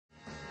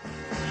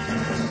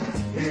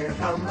Here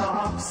come the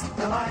Hawks,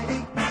 the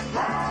mighty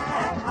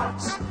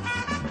Blackhawks.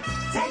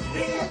 Take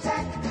the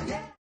attack.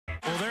 Yeah.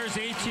 Well, there's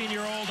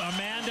 18-year-old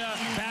Amanda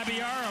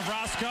Babiar of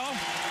Roscoe.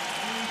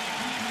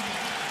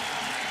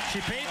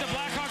 She paid the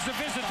Blackhawks a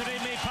visit today,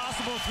 made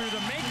possible through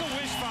the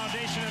Make-A-Wish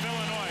Foundation of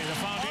Illinois.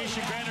 The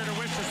foundation granted her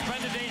wish to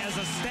spend the day as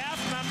a staff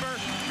member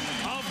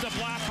of the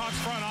Blackhawks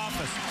front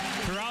office.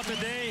 Throughout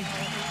the day,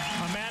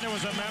 Amanda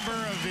was a member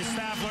of the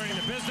staff learning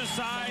the business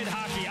side,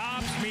 hockey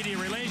ops, media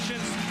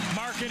relations,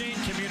 marketing,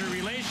 community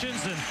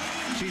relations, and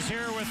she's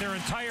here with her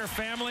entire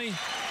family.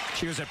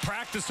 She was at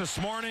practice this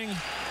morning.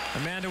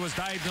 Amanda was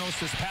diagnosed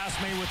this past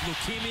May with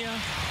leukemia.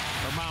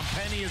 Her mom,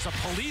 Penny, is a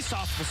police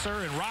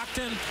officer in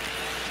Rockton.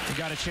 We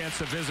got a chance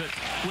to visit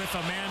with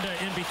Amanda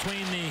in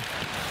between the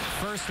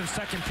first and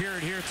second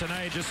period here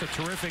tonight. Just a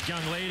terrific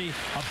young lady,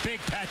 a big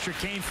Patrick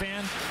Kane fan.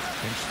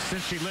 And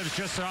since she lives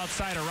just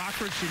outside of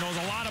Rockford, she knows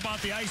a lot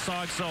about the Ice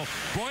Hogs. So,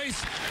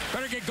 boys,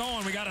 better get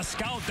going. We got a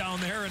scout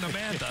down there in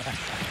Amanda.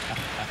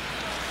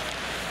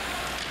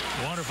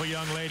 Wonderful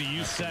young lady.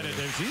 You said it.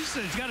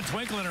 She's got a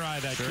twinkle in her eye,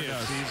 that kid.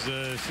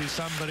 She's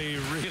somebody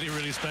really,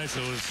 really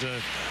special. It was a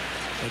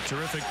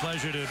terrific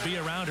pleasure to be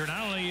around her,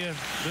 not only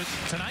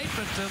tonight,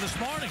 but this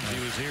morning. She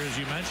was here, as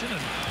you mentioned,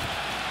 and